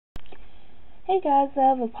Hey guys, I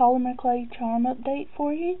have a Polymer clay charm update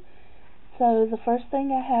for you. So the first thing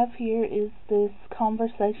I have here is this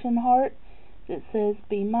conversation heart that says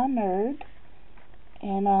 "Be my nerd,"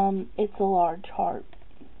 and it's a large heart.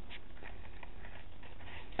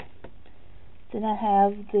 Then I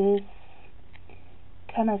have this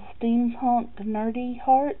kind of steampunk nerdy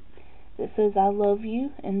heart that says "I love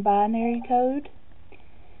you" in binary code.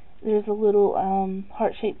 There's a little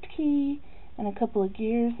heart-shaped key and a couple of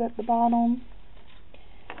gears at the bottom.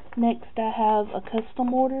 Next I have a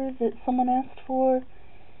custom order that someone asked for.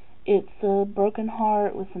 It's a broken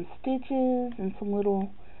heart with some stitches and some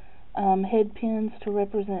little head pins to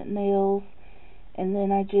represent nails, and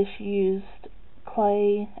then I just used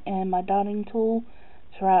clay and my dotting tool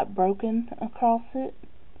to write broken across it.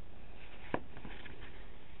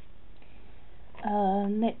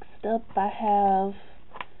 Next up I have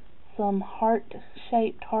some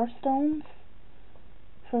heart-shaped hearthstones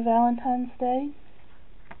for Valentine's Day.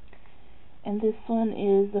 And this one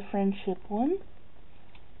is the friendship one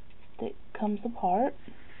that comes apart.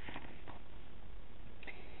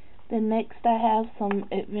 Then next I have some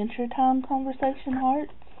Adventure Time conversation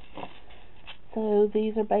hearts. So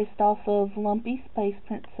these are based off of Lumpy Space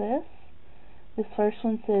Princess. This first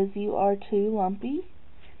one says "You are too lumpy,"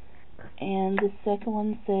 and the second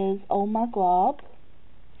one says "Oh my glob."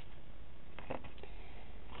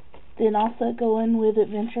 Then also going with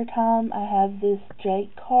Adventure Time, I have this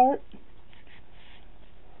Jake heart.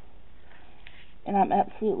 And I'm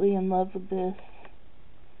absolutely in love with this.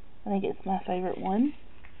 I think it's my favorite one.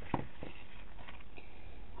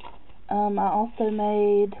 I also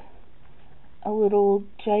made a little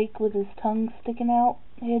Jake with his tongue sticking out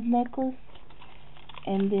head necklace,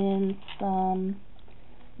 and then some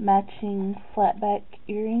matching flatback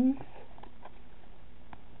earrings,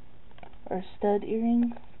 or stud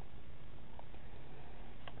earrings.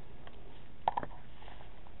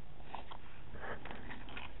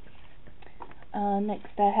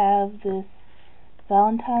 Next I have this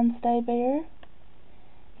Valentine's Day bear.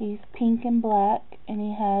 He's pink and black, and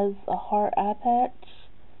he has a heart eye patch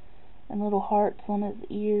and little hearts on his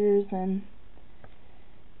ears and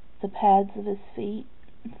the pads of his feet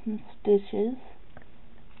and some stitches.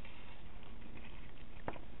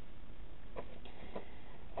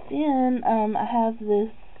 Then I have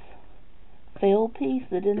this fail piece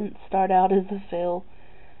that didn't start out as a fail,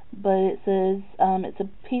 but it says it's a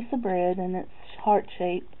piece of bread and it's heart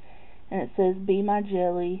shaped, and it says "Be my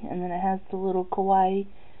jelly," and then it has the little kawaii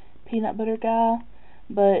peanut butter guy,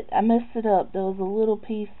 but I messed it up. There was a little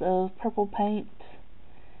piece of purple paint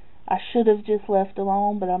I should have just left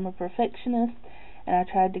alone, but I'm a perfectionist and I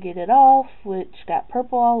tried to get it off, which got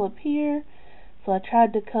purple all up here, so I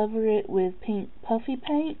tried to cover it with pink puffy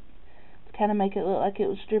paint to kind of make it look like it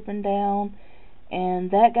was dripping down, and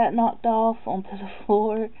that got knocked off onto the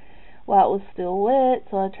floor while it was still wet,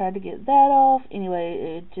 so I tried to get that off.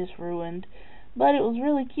 Anyway, it just ruined, but it was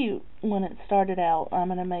really cute when it started out. I'm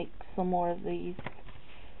going to make some more of these.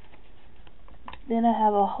 Then I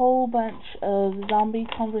have a whole bunch of zombie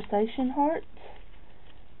conversation hearts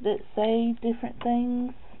that say different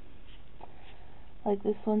things. Like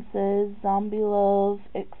this one says "Zombie love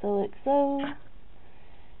XOXO.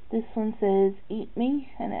 This one says "Eat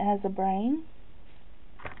me," and it has a brain.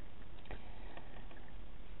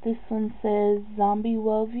 This one says "Zombie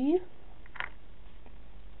love you."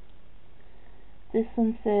 This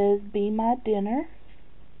one says "Be my dinner."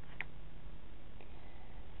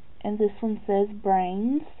 And this one says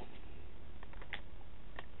 "Brains."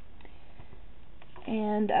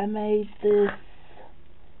 And I made this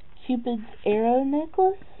Cupid's arrow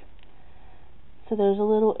necklace. So there's a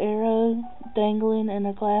little arrow dangling in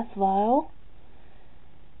a glass vial.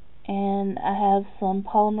 And I have some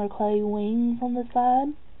polymer clay wings on the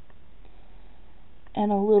side. And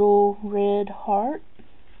a little red heart.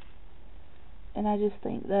 And I just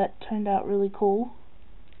think that turned out really cool.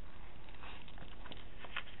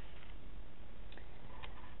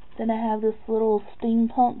 Then I have this little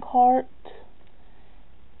steampunk heart.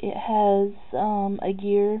 It has a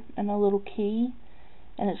gear and a little key,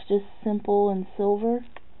 and it's just simple and silver.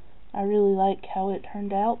 I really like how it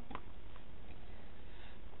turned out.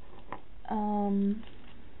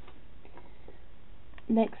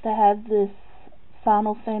 Next I have this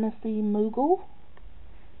Final Fantasy Moogle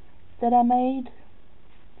that I made.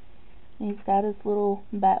 And he's got his little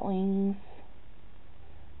bat wings,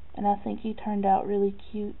 and I think he turned out really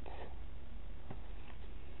cute.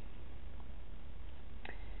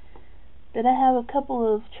 Then I have a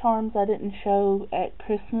couple of charms I didn't show at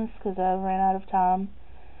Christmas because I ran out of time.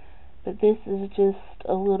 But this is just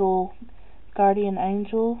a little guardian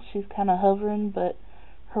angel. She's kind of hovering, but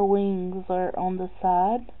her wings are on the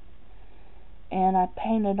side, and I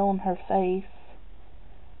painted on her face.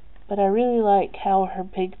 But I really like how her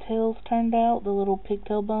pigtails turned out, the little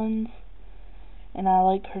pigtail buns, and I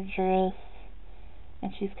like her dress,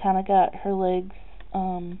 and she's kind of got her legs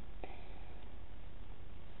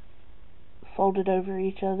folded over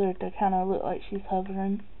each other to kind of look like she's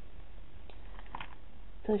hovering.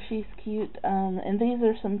 So she's cute, and these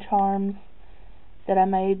are some charms that I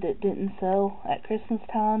made that didn't sell at Christmas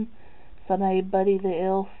time. So I made Buddy the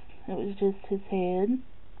Elf. It was just his head.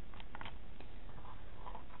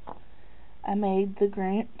 I made the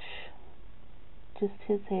Grinch, just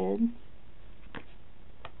his head.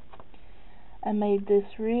 I made this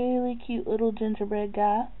really cute little gingerbread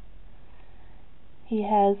guy. He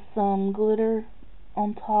has some glitter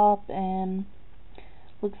on top and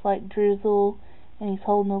looks like drizzle, and he's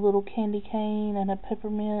holding a little candy cane and a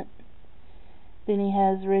peppermint. Then he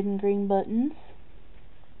has red and green buttons.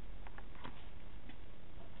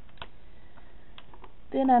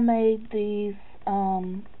 Then I made these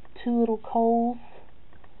two little coals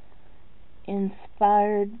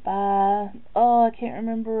inspired by, oh, I can't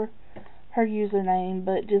remember her username,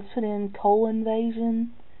 but just put in Coal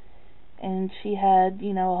Invasion, and she had,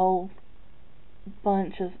 you know, a whole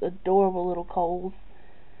bunch of adorable little coals.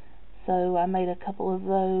 So I made a couple of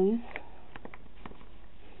those.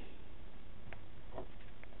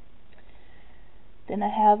 Then I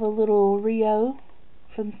have a little Rio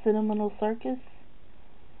from Sentimental Circus.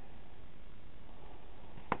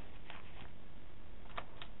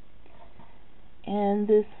 And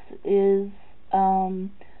this is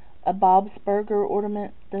a Bob's Burger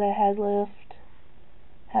ornament that I had left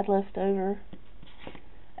over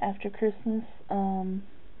after Christmas.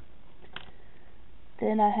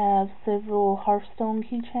 Then I have several Hearthstone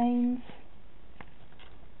keychains.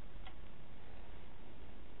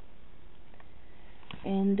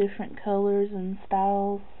 In different colors and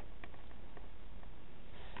styles.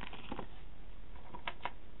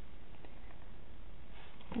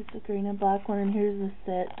 Here's the green and black one, and here's a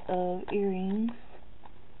set of earrings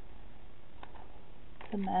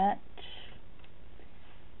to match.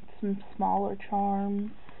 Some smaller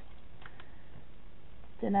charms.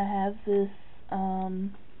 Then I have this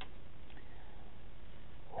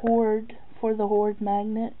Horde for the Horde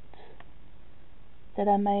magnet that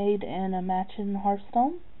I made in a matching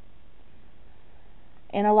Hearthstone.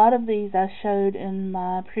 And a lot of these I showed in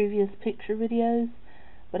my previous picture videos,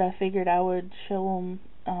 but I figured I would show them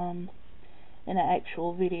in an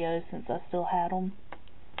actual video since I still had them.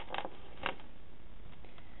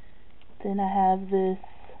 Then I have this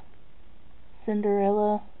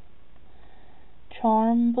Cinderella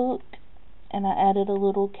charm book, and I added a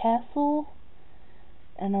little castle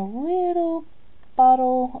and a little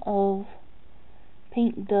bottle of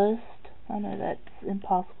pink dust. I know that's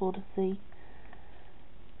impossible to see.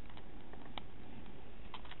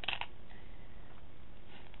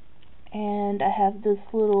 And I have this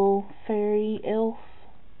little fairy elf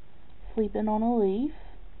sleeping on a leaf,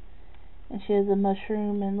 and she has a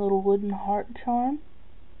mushroom and little wooden heart charm.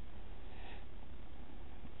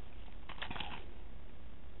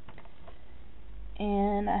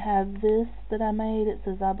 And I have this that I made. It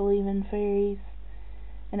says I believe in fairies,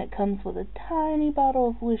 and it comes with a tiny bottle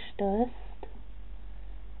of wish dust,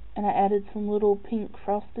 and I added some little pink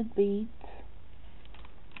frosted beads.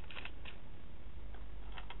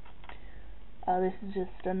 This is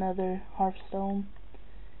just another Hearthstone,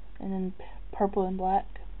 and then purple and black.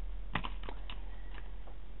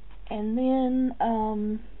 And then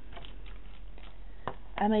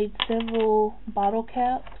I made several bottle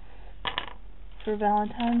caps for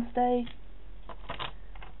Valentine's Day.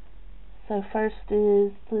 So first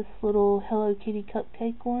is this little Hello Kitty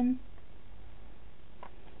cupcake one.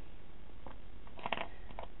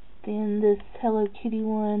 Then this Hello Kitty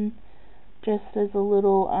one dressed as a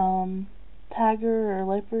little tiger or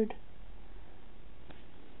leopard.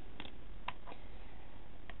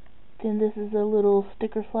 Then this is a little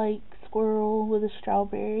sticker flake squirrel with a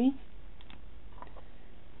strawberry.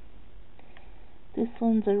 This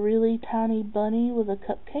one's a really tiny bunny with a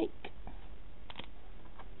cupcake.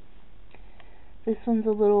 This one's a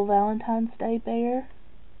little Valentine's Day bear.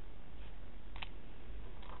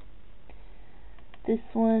 This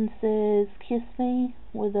one says kiss me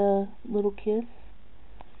with a little kiss.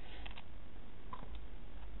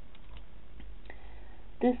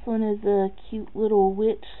 This one is a cute little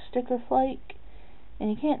witch sticker flake,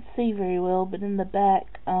 and you can't see very well, but in the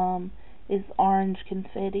back is orange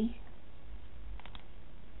confetti.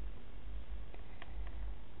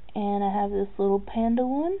 And I have this little panda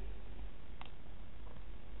one.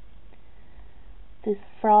 this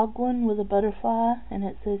frog one with a butterfly, and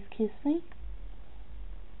it says "Kiss Me."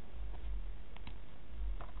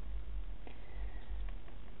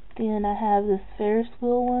 Then I have this Ferris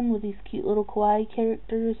wheel one with these cute little kawaii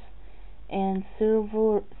characters and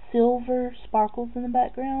silver sparkles in the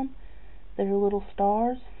background. They're little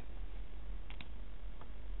stars.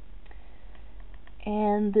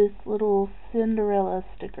 And this little Cinderella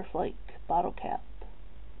sticker flake bottle cap.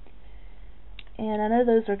 And I know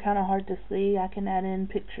those are kind of hard to see. I can add in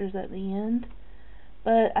pictures at the end.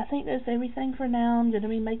 But I think that's everything for now. I'm going to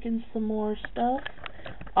be making some more stuff.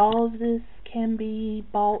 All of this can be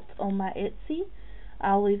bought on my Etsy.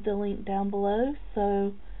 I'll leave the link down below.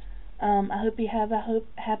 So I hope you have a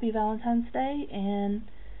happy Valentine's Day, and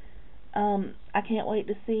I can't wait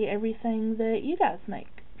to see everything that you guys make.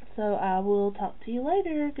 So I will talk to you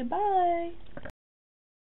later. Goodbye.